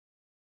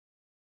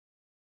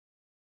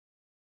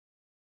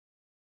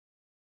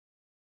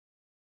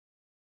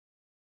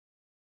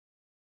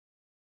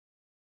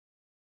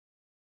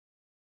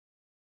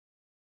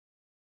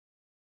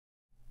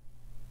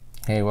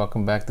Hey,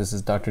 welcome back. This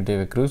is Dr.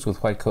 David Cruz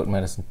with White Coat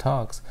Medicine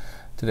Talks.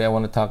 Today I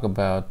want to talk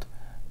about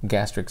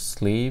gastric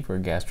sleeve or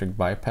gastric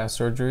bypass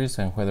surgeries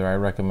and whether I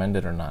recommend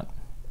it or not.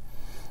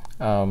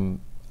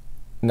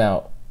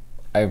 Now,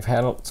 I've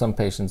had some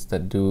patients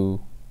that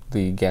do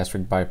the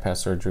gastric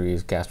bypass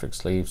surgeries, gastric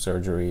sleeve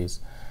surgeries,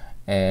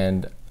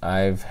 and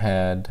I've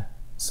had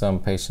some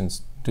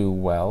patients do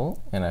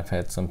well and I've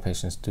had some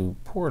patients do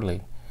poorly.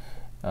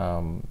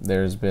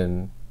 There's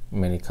been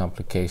many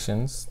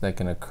complications that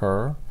can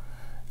occur.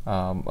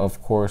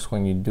 Of course,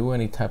 when you do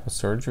any type of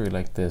surgery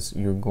like this,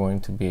 you're going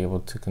to be able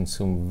to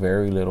consume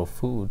very little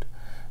food.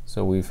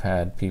 So we've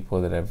had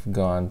people that have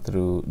gone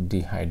through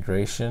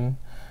dehydration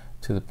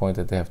to the point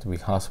that they have to be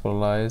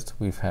hospitalized.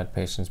 We've had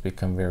patients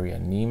become very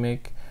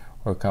anemic,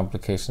 or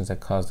complications that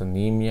caused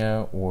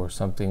anemia, or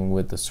something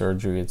with the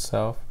surgery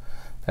itself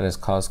that has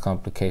caused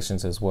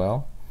complications as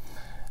well.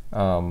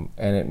 And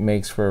it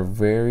makes for a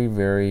very,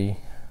 very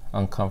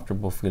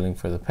uncomfortable feeling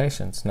for the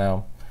patients.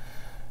 Now,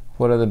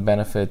 what are the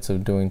benefits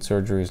of doing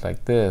surgeries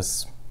like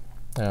this?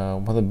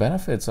 Well, the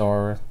benefits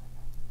are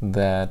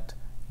that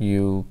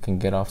you can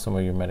get off some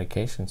of your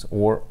medications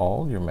or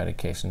all your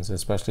medications,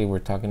 especially we're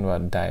talking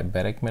about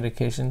diabetic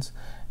medications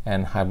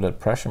and high blood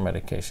pressure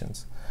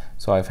medications.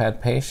 So I've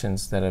had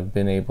patients that have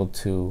been able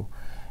to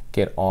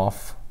get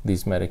off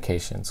these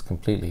medications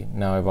completely.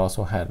 Now I've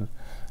also had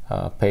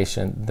a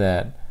patient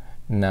that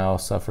now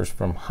suffers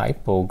from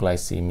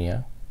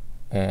hypoglycemia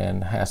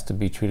and has to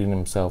be treating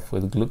himself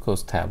with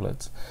glucose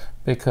tablets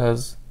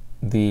because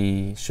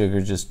the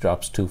sugar just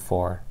drops too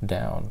far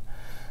down.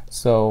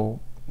 So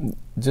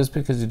just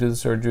because you do the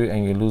surgery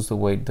and you lose the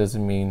weight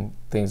doesn't mean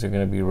things are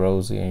going to be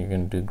rosy and you're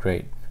going to do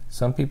great.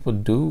 Some people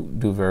do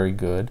very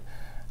good.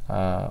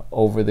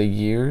 Over the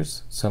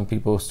years, some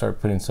people start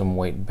putting some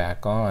weight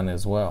back on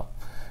as well.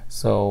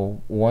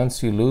 So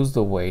once you lose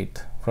the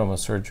weight from a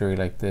surgery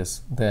like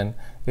this, then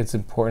it's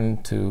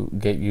important to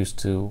get used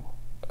to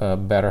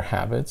better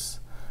habits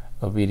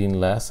of eating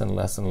less and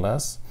less and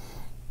less,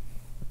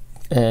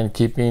 and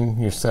keeping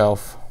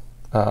yourself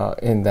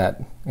in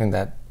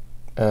that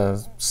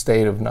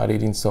state of not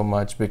eating so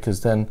much,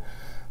 because then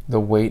the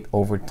weight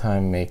over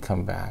time may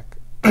come back.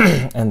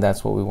 And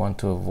that's what we want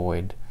to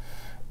avoid.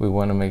 We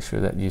want to make sure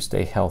that you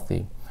stay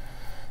healthy.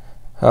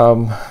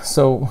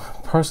 So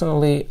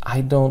personally, I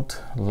don't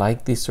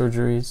like these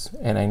surgeries,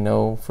 and I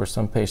know for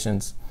some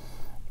patients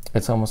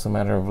it's almost a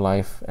matter of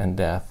life and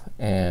death.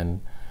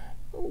 And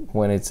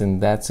when it's in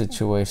that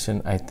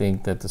situation, I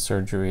think that the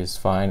surgery is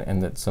fine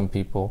and that some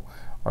people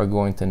are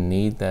going to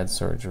need that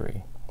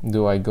surgery.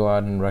 Do I go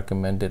out and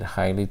recommend it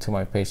highly to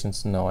my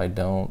patients? No, I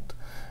don't.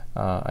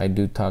 I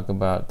do talk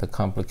about the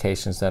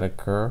complications that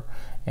occur,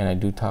 and I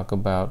do talk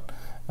about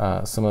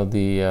some of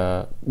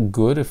the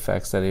good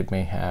effects that it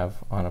may have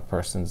on a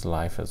person's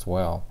life as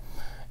well.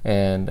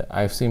 And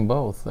I've seen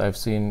both. I've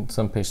seen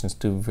some patients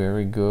do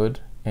very good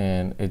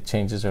and it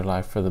changes their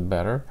life for the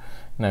better.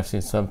 And I've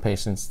seen some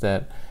patients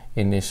that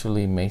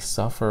initially may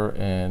suffer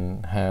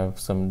and have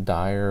some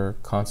dire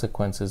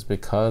consequences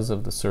because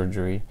of the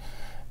surgery,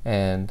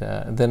 and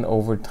then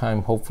over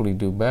time hopefully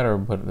do better,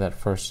 but that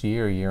first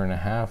year and a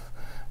half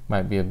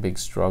might be a big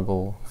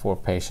struggle for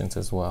patients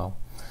as well.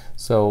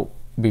 So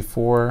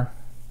before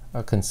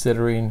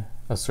considering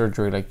a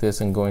surgery like this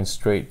and going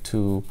straight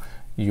to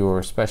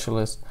your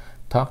specialist,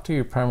 talk to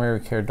your primary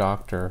care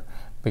doctor,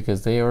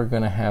 because they are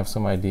going to have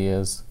some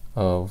ideas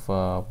of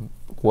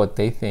what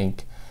they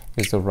think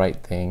is the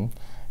right thing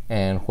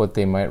and what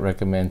they might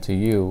recommend to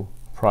you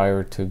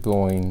prior to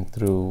going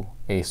through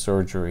a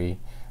surgery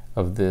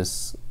of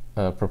this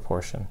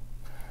proportion.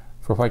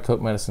 For White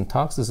Coat Medicine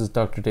Talks, this is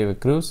Dr. David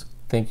Cruz.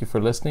 Thank you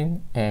for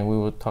listening, and we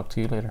will talk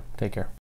to you later. Take care.